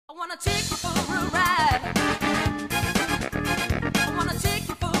wanna take you for a ride. I wanna take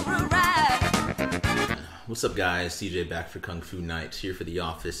you for a ride. What's up, guys? CJ back for Kung Fu Night, here for The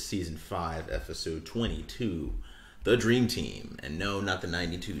Office Season 5, Episode 22, The Dream Team. And no, not the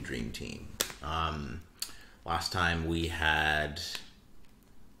 92 Dream Team. Last time we had,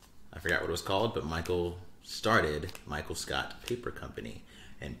 I forgot what it was called, but Michael started Michael Scott Paper Company.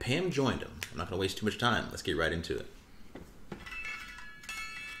 And Pam joined him. I'm not going to waste too much time. Let's get right into it.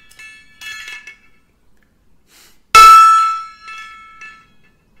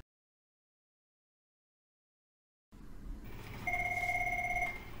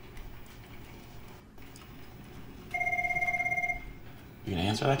 You gonna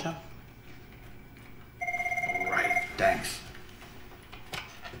answer that, Kev? Right, thanks.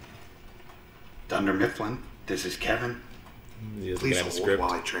 Dunder Mifflin, this is Kevin. Please hold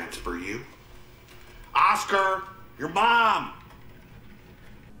while I transfer you. Oscar, your mom!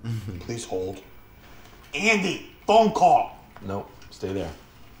 Please hold. Andy, phone call! Nope, stay there.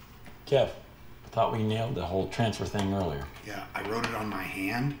 Kev, I thought we nailed the whole transfer thing earlier. Yeah, I wrote it on my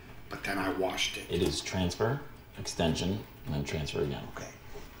hand, but then I washed it. It is transfer, extension, and then transfer again. Okay.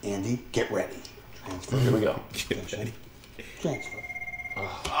 Andy, get ready. Transfer. Here we go. Get ready. Transfer.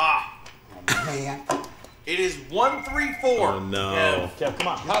 Ah! Oh, man. It is 134. Oh, no. Kev, come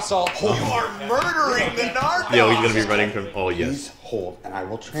on. Hustle. You are murdering the narcos. Yo, he's going to be running from... Oh, Please yes. hold, and I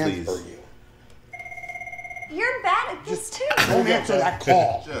will transfer Please. you. You're bad at this too. Don't answer that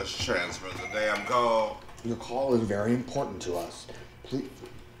call. Just transfer the damn call. Your call is very important to us. Please.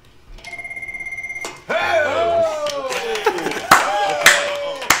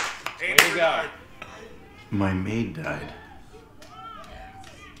 Way to go. My maid died.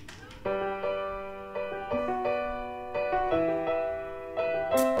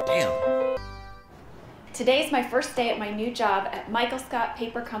 Damn. Today's my first day at my new job at Michael Scott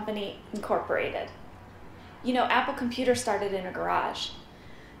Paper Company Incorporated. You know, Apple Computer started in a garage,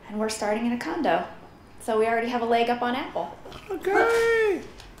 and we're starting in a condo. So we already have a leg up on Apple. Okay.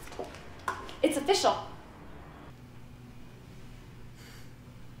 It's official.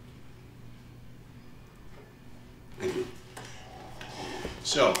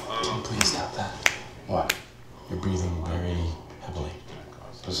 So, Please stop that. What? You're breathing very heavily.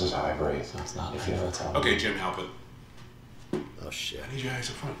 This is high grade. So it's not If you ever tell me. okay, Jim, help it. Oh, shit. I need your eyes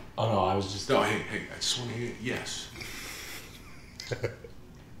up front. Oh no, I was just... No, hey, I just want to hear yes.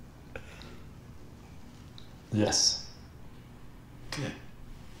 Yes. Good.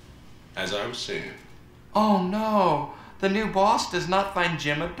 As I was saying. Oh no, the new boss does not find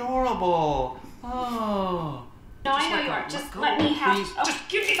Jim adorable. Oh. No, I know you are. Just let me have... Please, Oh, just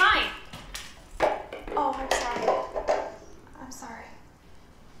give me... Fine. Oh, I'm sorry. I'm sorry.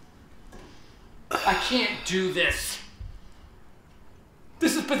 I can't do this.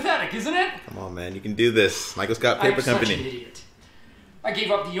 This is pathetic, isn't it? Come on, man. You can do this. Michael Scott Paper I'm such an Company. idiot. I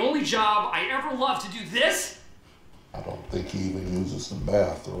gave up the only job I ever loved to do this? I don't think he even uses the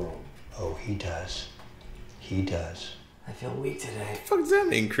bathroom. Oh, he does. He does. I feel weak today. What the fuck does that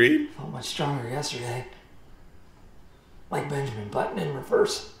mean, Creed? Felt much stronger yesterday. Like Benjamin Button in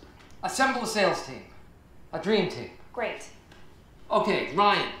reverse. Assemble a sales team. A dream team. Great. Okay,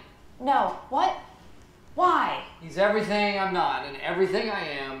 Ryan. No. What? Why? He's everything I'm not and everything I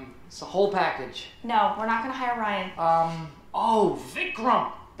am. It's a whole package. No, we're not going to hire Ryan. Oh,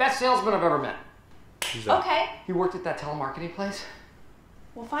 Vikram. Best salesman I've ever met. Okay. He worked at that telemarketing place?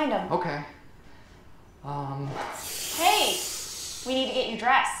 We'll find him. Okay. Hey, we need to get you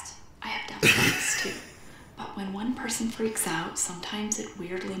dressed. I have done this too. But when one person freaks out, sometimes it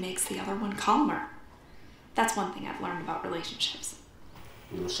weirdly makes the other one calmer. That's one thing I've learned about relationships.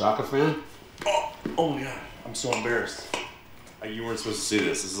 You a soccer fan? Oh my god, I'm so embarrassed. You weren't supposed to see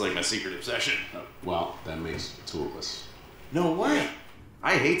this. This is like my secret obsession. Well, that makes two of us. No way.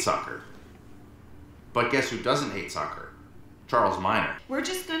 I hate soccer. But guess who doesn't hate soccer? Charles Minor. We're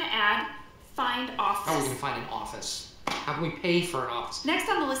just gonna add find office. How are we gonna find an office? How can we pay for an office? Next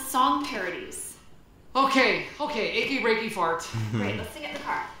on the list, song parodies. Okay, achy breaky fart. Great, let's sing it in the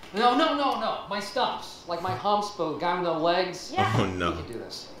car. No. My stumps. Like my humps, but guy with no legs. Yeah. Oh, no. We can do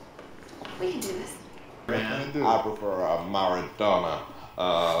this. We can do this. I prefer Maradona,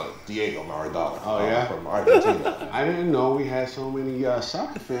 Diego Maradona. Oh, yeah? From Argentina. I didn't know we had so many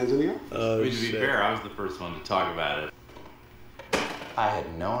soccer fans in the office. Oh, To be fair, I was the first one to talk about it. I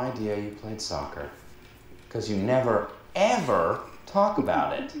had no idea you played soccer. Because you never, ever talk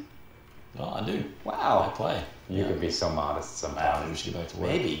about it. Well, I do. I Wow. play. You Yeah. could be so modest Maybe we sometimes. should get back to work.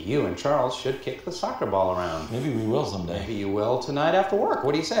 Maybe you and Charles should kick the soccer ball around. Maybe we will someday. Maybe you will tonight after work.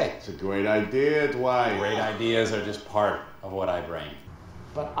 What do you say? It's a great idea, Dwight. Great ideas are just part of what I bring.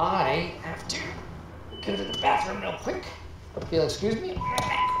 but I have to go to the bathroom real quick. If you'll excuse me.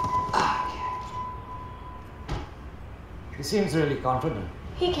 He seems really confident.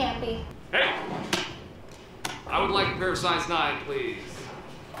 He can't be. Hey! I would like a pair of size 9, please.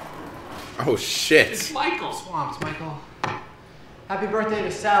 Oh shit. It's Michael. Swamps, Michael. Happy birthday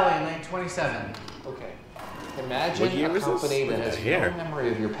to Sally in lane 27. Okay. What Imagine year a was this? company Look that at has that hair. no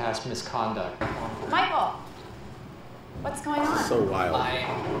memory of your past misconduct. Michael, what's going on? So wild.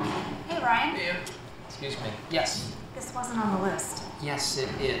 Hey, Ryan. Excuse me. Yes. This wasn't on the list. Yes, it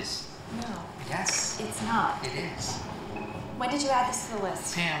is. No. Yes. It's not. It is. When did you add this to the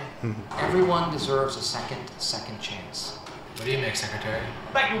list? Pam, everyone deserves a second chance. What do you make, Secretary?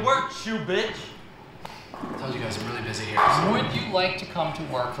 Back to work, shoe bitch. I told you guys I'm really busy here. Would you like to come to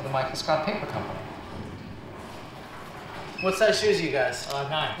work for the Michael Scott Paper Company? What size shoes are you guys? 9.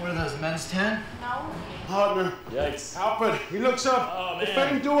 What are those, men's 10? No. Partner. Yikes. Alfred, he looks up. Oh, The man.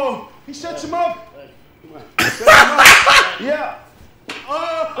 famed duo. He sets him up. Come on. Set him up. Yeah.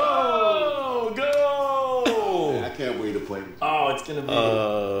 Oh, go! I can't wait to play. Oh, it's gonna be.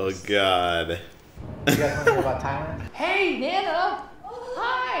 Oh god. You guys want to hear about Thailand? Hey, Nana!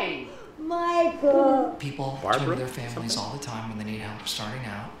 Hi! Michael. People Barbara? turn to their families all the time when they need help starting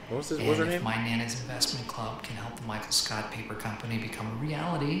out. What was her And if name? My Nana's Investment Club can help the Michael Scott Paper Company become a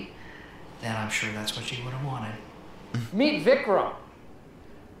reality, then I'm sure that's what you would have wanted. Meet Vikram.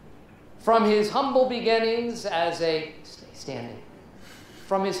 From his humble beginnings as a... Stay standing.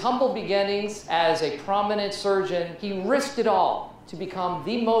 From his humble beginnings as a prominent surgeon, he risked it all to become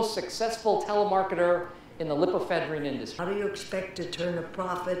the most successful telemarketer in the lipofedrine industry. How do you expect to turn a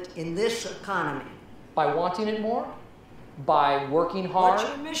profit in this economy? By wanting it more, by working hard. What's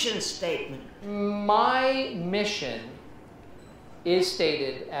your mission statement? My mission is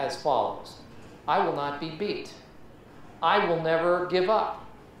stated as follows. I will not be beat. I will never give up.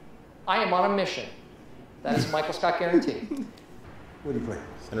 I am on a mission. That is Michael Scott guarantee. What do you play?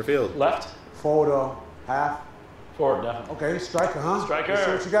 Center field. Left. Forward or half? Forward, definitely. Okay, striker, huh? Striker. Let's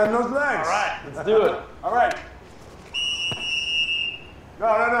see what you got in those legs. All right, let's do it. All right.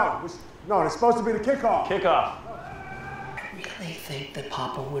 No. No, it's supposed to be the kickoff. Kickoff. I really think that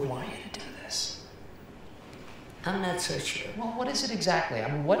Papa would want you to do this. I'm not so sure. Well, what is it exactly? I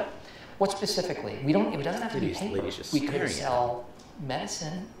mean, what specifically? It doesn't have to be Lady's paper. just We staring could at sell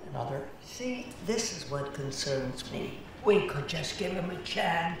medicine and other... See, this is what concerns me. We could just give him a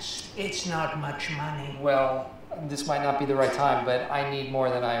chance. It's not much money. Well, this might not be the right time, but I need more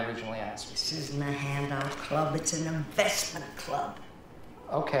than I originally asked. This isn't a handout club, it's an investment club.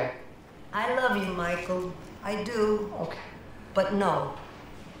 Okay. I love you, Michael. I do. Okay. But no.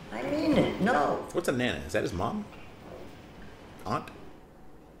 I mean it, no. What's a Nana? Is that his mom? Aunt?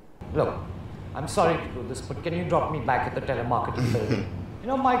 Look, I'm sorry to do this, but can you drop me back at the telemarketing building? You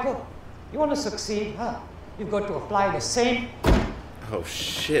know, Michael, you want to succeed, huh? You've got to apply the same. Oh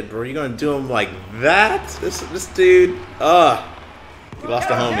shit, bro. You gonna do him like that? This dude. He lost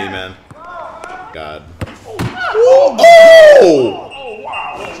a homie, man. God. Oh!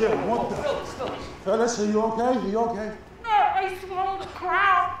 Jim, what the? Fellas, are you okay? Are you okay? I swallowed a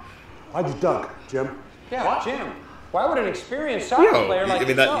crowd. Why'd you duck, Jim? Yeah, what? Jim. Why would an experienced soccer Yo, player like I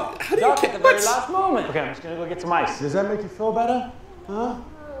mean, that- yourself how do you duck get- at the very what's- last moment? Okay, I'm just gonna go get some ice. Does that make you feel better? Huh?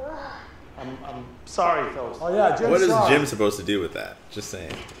 I'm sorry, fellas. Oh yeah, Jim. What is sorry. Jim supposed to do with that? Just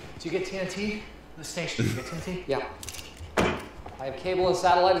saying. Did you get TNT? The station, did you get TNT? Yeah. I have cable and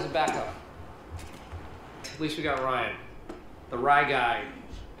satellite as a backup. At least we got Ryan. The Rye guy.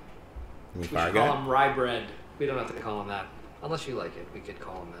 You mean We fire should call guy? him Rye Bread. We don't have to call him that. Unless you like it, we could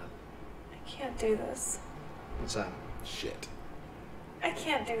call him that. I can't do this. What's that? Shit. I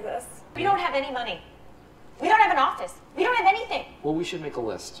can't do this. We don't have any money. We don't have an office. We don't have anything. Well, we should make a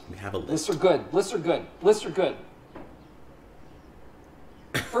list. We have a list. Lists are good. Lists are good. Lists are good.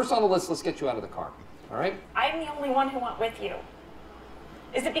 First on the list, let's get you out of the car. All right? I'm the only one who went with you.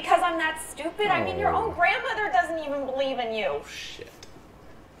 Is it because I'm that stupid? I mean, your own grandmother doesn't even believe in you. Shit.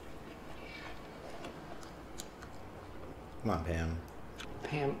 Come on, Pam.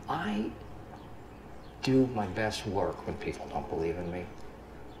 Pam, I do my best work when people don't believe in me.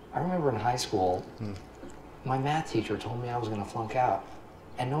 I remember in high school, my math teacher told me I was going to flunk out.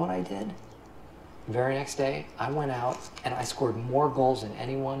 And know what I did? The very next day, I went out and I scored more goals than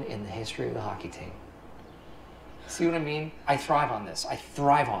anyone in the history of the hockey team. See what I mean? I thrive on this. I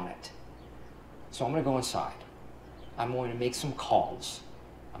thrive on it. So I'm going to go inside. I'm going to make some calls.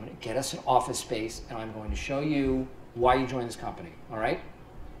 I'm going to get us an office space, and I'm going to show you why you joined this company. All right?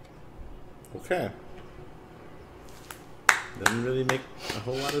 Okay. Doesn't really make a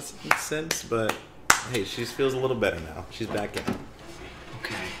whole lot of sense, but hey, she feels a little better now. She's back in.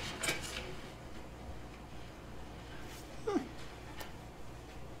 Okay.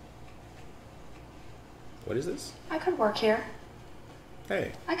 What is this? I could work here.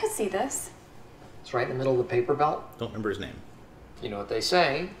 Hey. I could see this. It's right in the middle of the paper belt. Don't remember his name. You know what they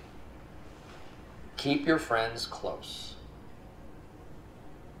say? Keep your friends close.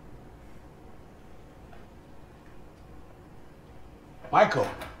 Michael,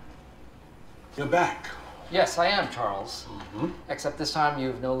 you're back. Yes, I am, Charles. Except this time you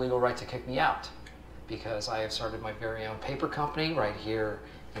have no legal right to kick me out because I have started my very own paper company right here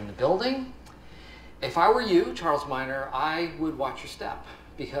in the building. If I were you, Charles Miner, I would watch your step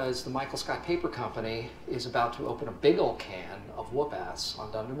because the Michael Scott Paper Company is about to open a big old can of whoop-ass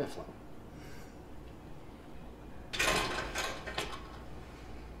on Dunder Mifflin.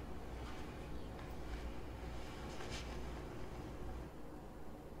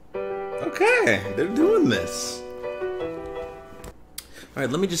 Okay, they're doing this. All right,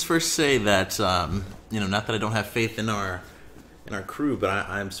 let me just first say that not that I don't have faith in our crew, but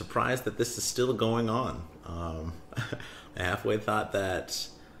I'm surprised that this is still going on. I halfway thought that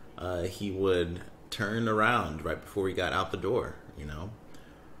he would turn around right before he got out the door,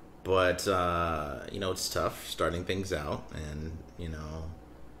 But it's tough starting things out, and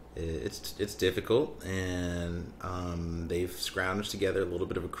it's difficult, and they've scrounged together a little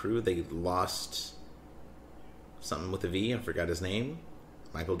bit of a crew. They lost something with a V. I forgot his name.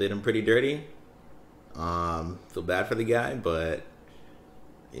 Michael did him pretty dirty. Feel bad for the guy, but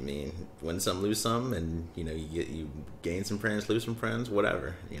I mean, win some, lose some, and you gain some friends, lose some friends,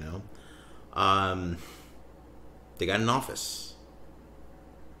 whatever. They got an office,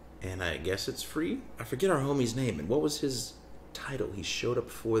 and I guess it's free. I forget our homie's name, and what was his title? He showed up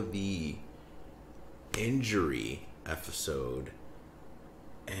for the injury episode,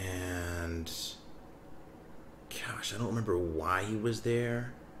 and gosh, I don't remember why he was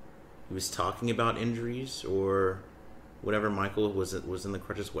there. He was talking about injuries or whatever. Michael was in the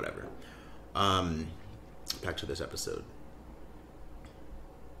crutches, whatever. Back to this episode.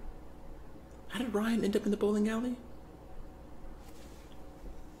 How did Ryan end up in the bowling alley?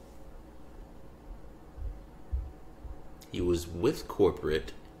 He was with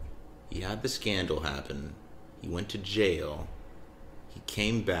corporate. He had the scandal happen. He went to jail. He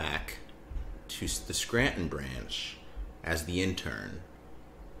came back to the Scranton branch as the intern.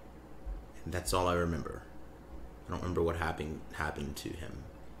 And that's all I remember. I don't remember what happened to him.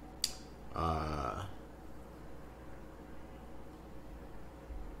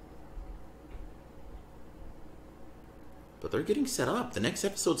 But they're getting set up. The next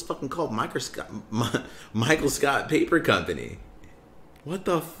episode's fucking called Michael Scott Paper Company. What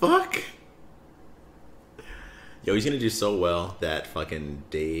the fuck? Yo, he's gonna do so well that fucking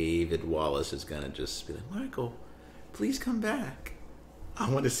David Wallace is gonna just be like, Michael, please come back. I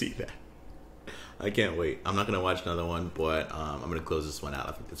want to see that. I can't wait. I'm not gonna watch another one, but I'm gonna close this one out.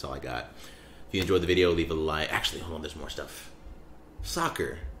 I think that's all I got. If you enjoyed the video, leave a like. Actually, hold on, there's more stuff.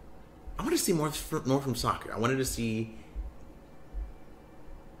 Soccer. I want to see more from soccer. I wanted to see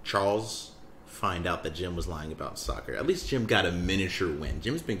Charles find out that Jim was lying about soccer. At least Jim got a miniature win.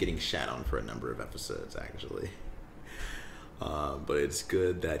 Jim's been getting shat on for a number of episodes, actually. But it's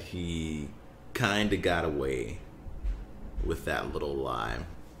good that he kind of got away with that little lie.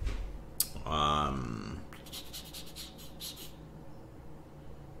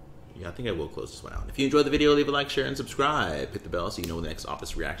 Yeah, I think I will close this one out. If you enjoyed the video, leave a like, share, and subscribe. Hit the bell so you know when the next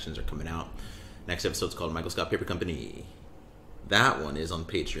Office reactions are coming out. Next episode's called Michael Scott Paper Company. That one is on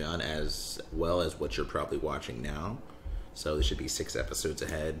Patreon as well as what you're probably watching now. So there should be 6 episodes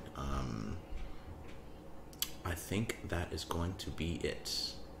ahead. I think that is going to be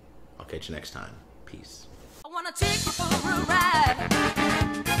it. I'll catch you next time. Peace. I wanna take you for a ride.